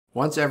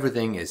Once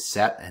everything is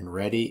set and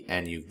ready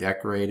and you've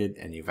decorated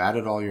and you've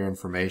added all your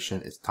information,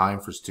 it's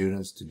time for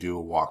students to do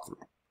a walkthrough.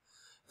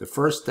 The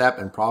first step,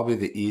 and probably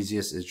the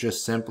easiest, is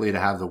just simply to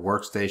have the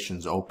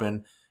workstations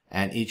open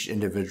and each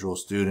individual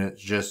student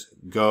just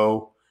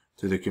go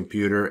to the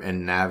computer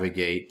and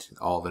navigate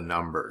all the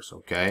numbers,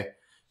 okay?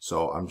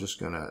 So I'm just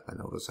gonna, I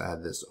notice I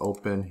had this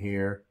open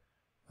here.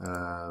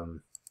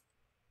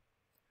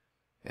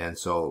 And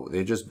so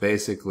they just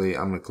basically,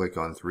 I'm gonna click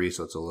on 3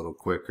 so it's a little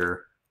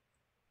quicker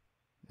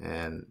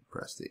and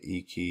press the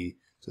E key.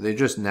 So they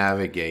just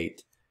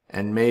navigate,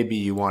 and maybe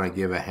you want to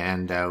give a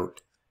handout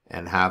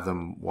and have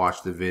them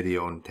watch the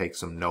video and take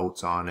some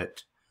notes on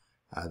it.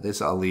 This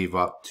I'll leave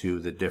up to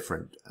the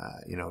different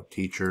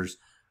teachers.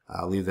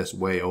 I'll leave this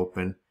way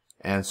open,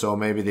 and so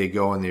maybe they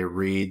go and they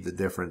read the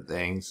different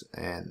things,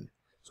 and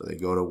so they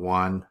go to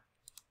 1,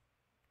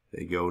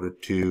 they go to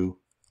 2,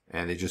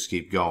 and they just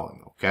keep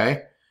going.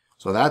 Okay,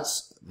 so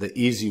that's the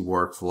easy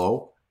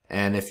workflow.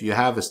 And if you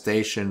have a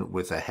station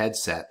with a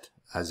headset,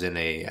 as in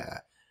a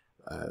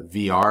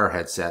VR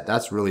headset,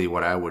 that's really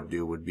what I would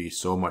do, would be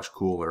so much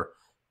cooler.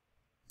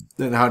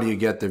 Then how do you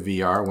get the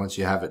VR? Once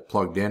you have it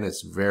plugged in,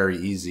 it's very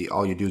easy.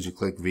 All you do is you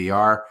click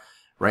VR.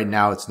 Right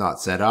now it's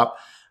not set up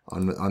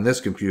on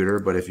this computer,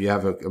 but if you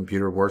have a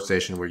computer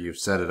workstation where you've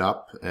set it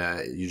up,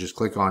 you just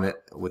click on it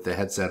with the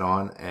headset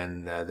on,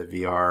 and the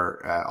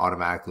VR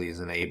automatically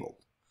is enabled.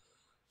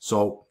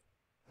 So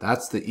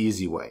that's the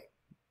easy way.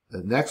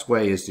 The next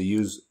way is to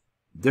use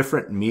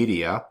different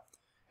media.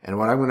 And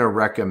what I'm going to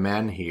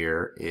recommend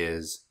here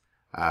is,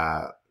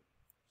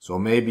 so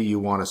maybe you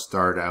want to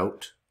start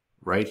out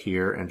right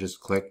here and just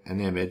click an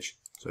image.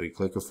 So you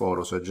click a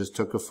photo. So I just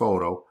took a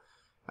photo.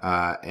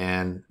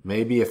 And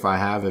maybe if I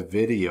have a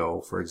video,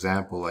 for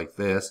example, like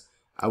this,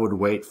 I would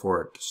wait for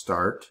it to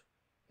start.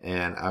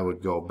 And I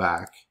would go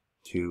back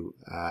to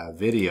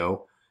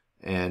video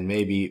and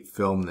maybe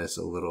film this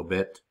a little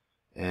bit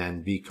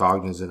and be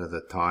cognizant of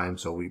the time.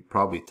 So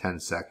probably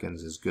 10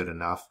 seconds is good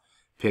enough.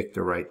 Pick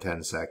the right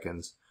 10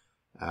 seconds.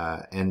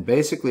 And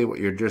basically what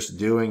you're just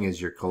doing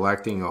is you're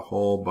collecting a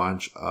whole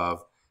bunch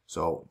of,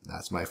 so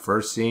that's my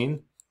first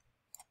scene,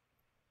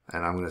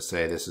 and I'm going to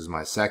say this is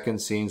my second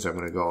scene. So I'm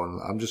going to go,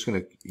 and I'm just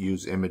going to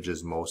use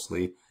images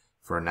mostly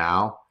for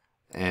now,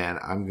 and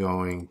I'm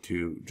going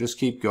to just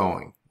keep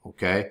going,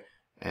 okay?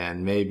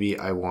 And maybe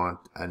I want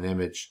an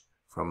image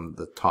from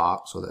the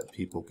top so that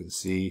people can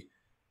see,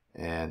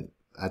 and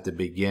at the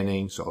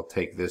beginning, so I'll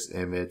take this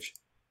image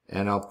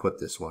and I'll put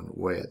this one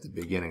way at the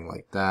beginning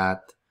like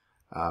that.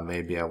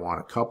 Maybe I want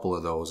a couple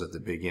of those at the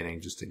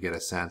beginning just to get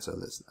a sense of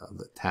this, of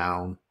the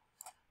town.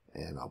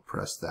 And I'll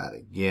press that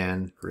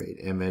again, create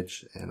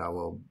image, and I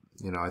will,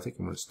 I think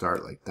I'm going to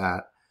start like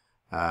that.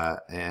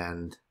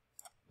 And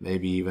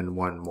maybe even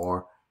one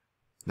more.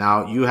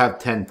 Now you have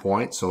 10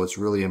 points, so it's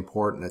really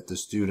important that the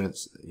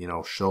students,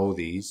 show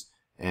these.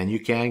 And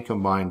you can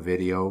combine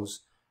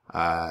videos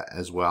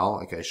as well,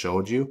 like I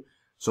showed you.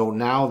 So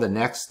now the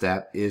next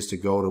step is to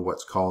go to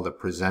what's called a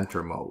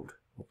presenter mode.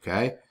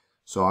 Okay,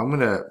 so I'm going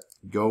to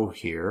go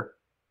here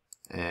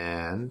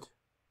and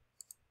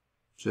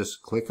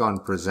just click on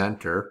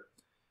presenter,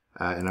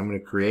 and I'm going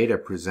to create a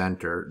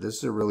presenter. This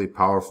is a really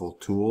powerful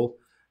tool,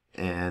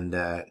 and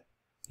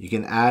you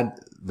can add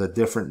the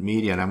different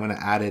media, and I'm going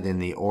to add it in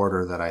the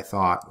order that I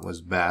thought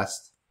was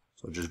best.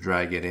 So just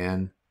drag it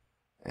in,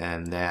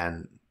 and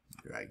then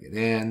drag it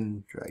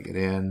in,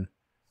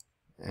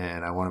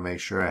 and I want to make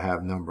sure I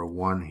have number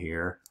 1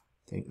 here.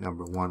 I think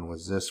number 1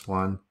 was this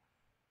one.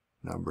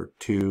 Number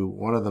 2,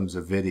 one of them's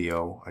a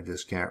video, I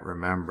just can't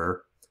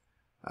remember.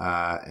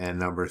 And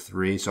number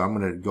 3, so I'm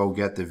going to go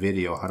get the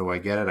video. How do I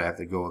get it? I have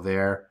to go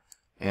there,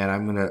 and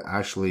I'm going to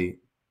actually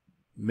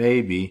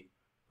maybe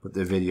put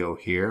the video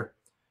here.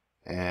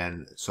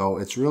 And so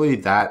it's really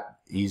that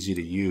easy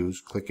to use,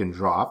 click and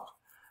drop.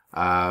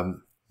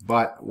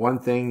 But one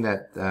thing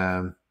that, so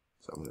I'm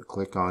going to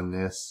click on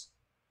this.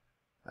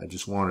 I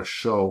just want to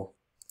show,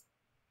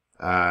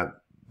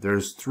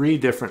 there's 3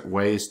 different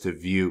ways to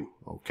view,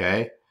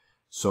 okay?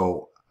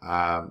 So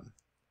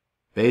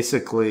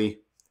basically,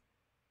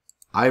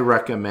 I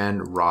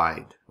recommend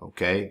ride,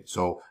 okay?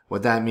 So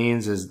what that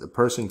means is the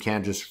person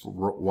can't just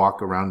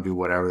walk around, do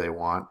whatever they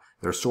want.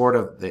 They're sort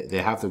of,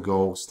 they have to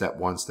go step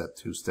 1, step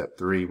 2, step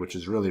 3, which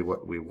is really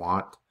what we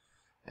want.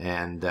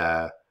 And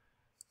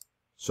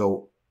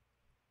so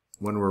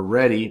when we're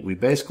ready, we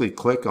basically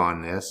click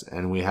on this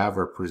and we have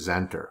our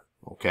presenter,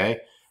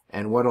 okay?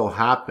 And what will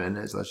happen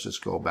is, let's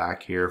just go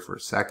back here for a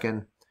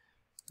second.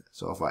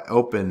 So if I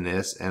open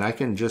this, and I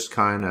can just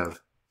kind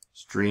of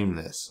stream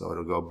this, so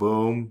it'll go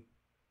boom,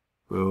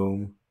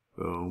 boom,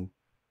 boom,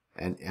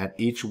 and at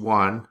each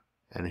one,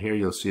 and here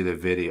you'll see the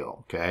video,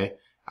 okay?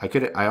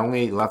 I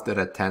only left it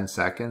at 10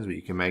 seconds, but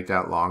you can make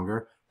that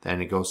longer.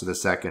 Then it goes to the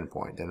second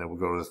point, then it will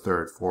go to the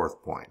third,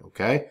 fourth point,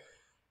 okay?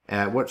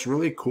 And what's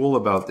really cool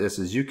about this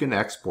is you can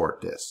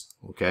export this,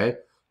 okay?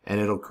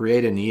 And it'll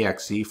create an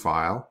exe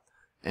file,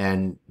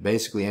 and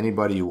basically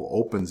anybody who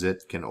opens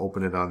it can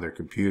open it on their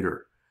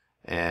computer.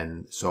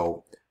 And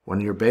so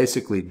when you're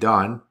basically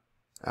done,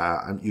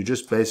 you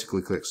just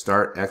basically click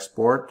Start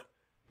Export.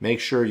 Make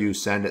sure you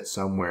send it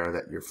somewhere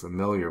that you're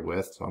familiar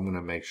with. So I'm going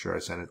to make sure I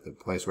send it to a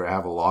place where I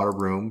have a lot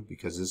of room,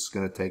 because this is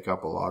going to take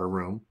up a lot of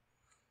room.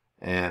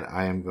 And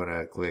I am going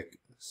to click,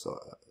 so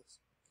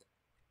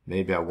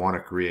maybe I want to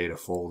create a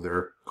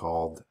folder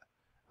called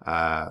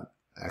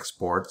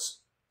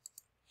Exports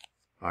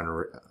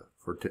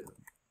for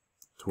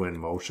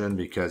Twinmotion,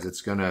 because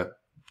it's going to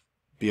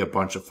be a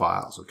bunch of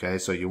files. Okay,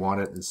 so you want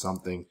it in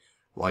something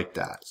like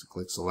that. So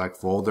click Select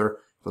Folder.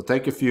 It'll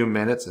take a few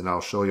minutes and I'll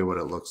show you what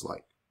it looks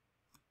like.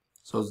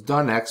 So it's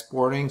done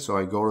exporting, so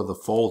I go to the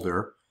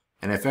folder,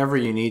 and if ever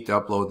you need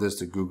to upload this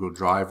to Google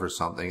Drive or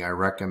something, I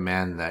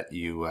recommend that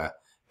you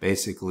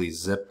basically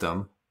zip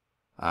them,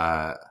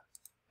 and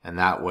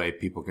that way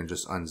people can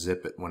just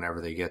unzip it whenever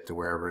they get to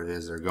wherever it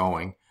is they're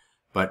going.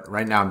 But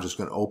right now I'm just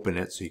going to open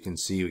it so you can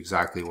see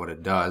exactly what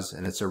it does,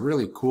 and it's a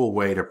really cool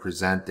way to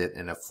present it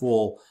in a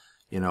full,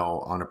 you know,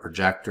 on a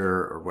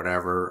projector or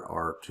whatever,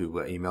 or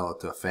to email it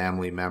to a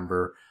family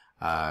member.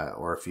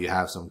 Or if you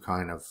have some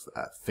kind of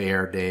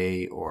fair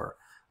day, or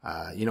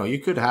you know, you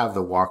could have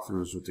the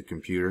walkthroughs with the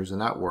computers, and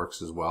that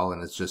works as well,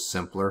 and it's just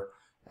simpler,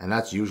 and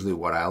that's usually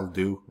what I'll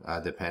do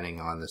depending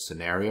on the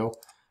scenario.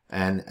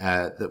 And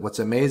what's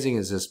amazing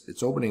is this,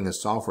 it's opening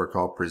this software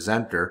called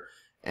Presenter,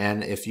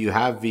 and if you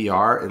have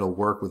VR, it'll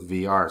work with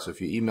VR. So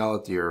if you email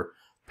it to your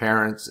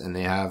parents and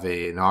they have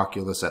an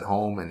Oculus at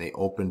home and they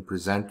open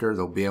Presenter,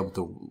 they'll be able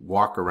to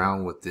walk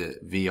around with the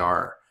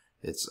VR.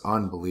 It's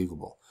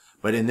unbelievable.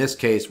 But in this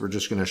case, we're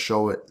just going to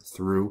show it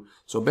through.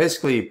 So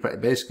basically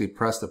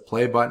press the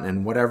play button,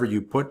 and whatever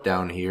you put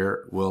down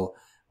here will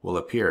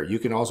appear. You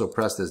can also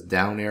press this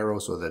down arrow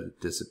so that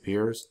it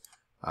disappears.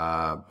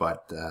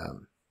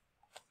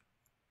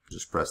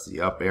 Just press the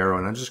up arrow,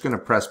 and I'm just going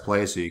to press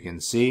play so you can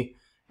see.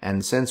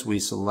 And since we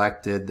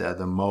selected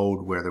the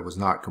mode where it was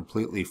not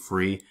completely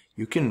free,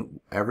 you can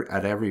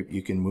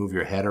you can move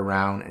your head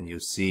around and you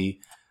see,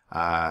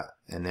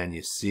 and then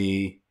you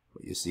see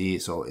what you see.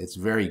 So it's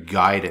very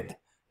guided.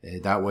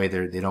 That way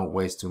they don't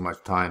waste too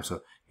much time.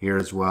 So here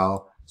as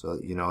well, so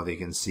you know they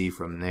can see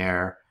from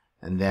there,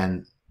 and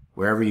then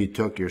wherever you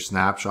took your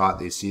snapshot,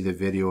 they see the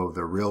video of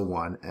the real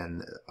one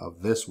and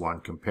of this one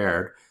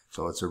compared.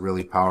 So it's a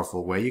really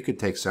powerful way. You could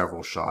take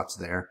several shots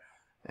there,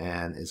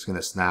 and it's going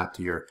to snap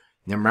to your.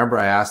 Now remember,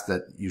 I asked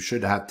that you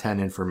should have 10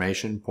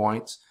 information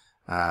points,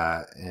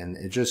 and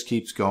it just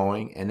keeps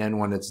going. And then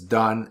when it's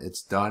done,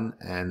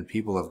 and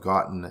people have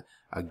gotten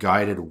a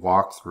guided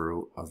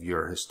walkthrough of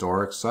your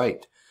historic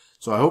site.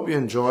 So I hope you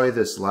enjoy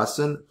this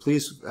lesson.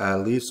 Please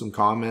leave some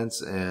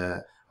comments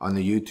on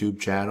the YouTube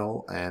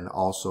channel, and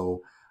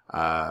also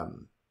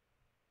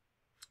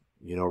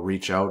you know,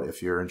 reach out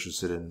if you're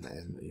interested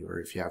or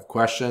if you have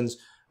questions.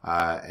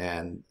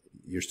 And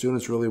your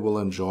students really will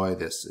enjoy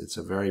this. It's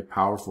a very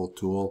powerful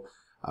tool,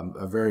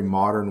 a very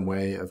modern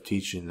way of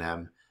teaching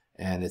them,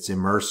 and it's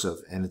immersive,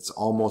 and it's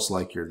almost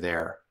like you're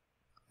there,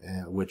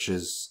 which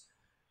is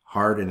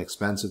hard and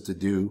expensive to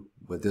do,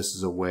 but this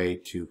is a way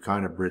to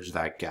kind of bridge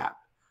that gap.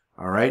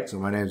 All right, so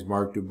my name is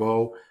Mark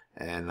Dubois,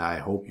 and I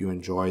hope you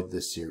enjoyed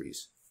this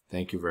series.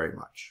 Thank you very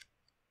much.